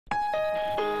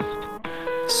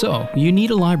So, you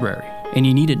need a library, and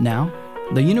you need it now?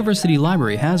 The university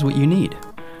library has what you need.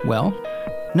 Well,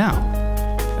 now.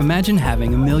 Imagine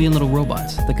having a million little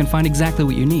robots that can find exactly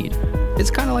what you need.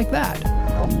 It's kind of like that.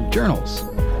 Journals,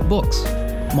 books,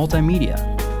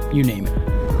 multimedia, you name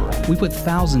it. We put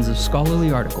thousands of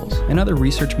scholarly articles and other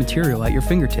research material at your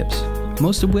fingertips,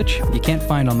 most of which you can't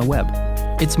find on the web.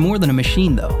 It's more than a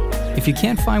machine, though. If you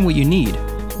can't find what you need,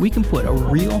 we can put a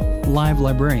real, live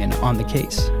librarian on the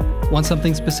case. Want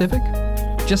something specific?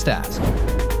 Just ask.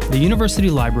 The University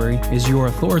Library is your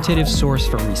authoritative source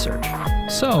for research.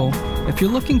 So, if you're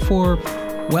looking for,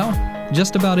 well,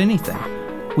 just about anything,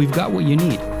 we've got what you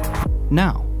need.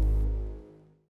 Now.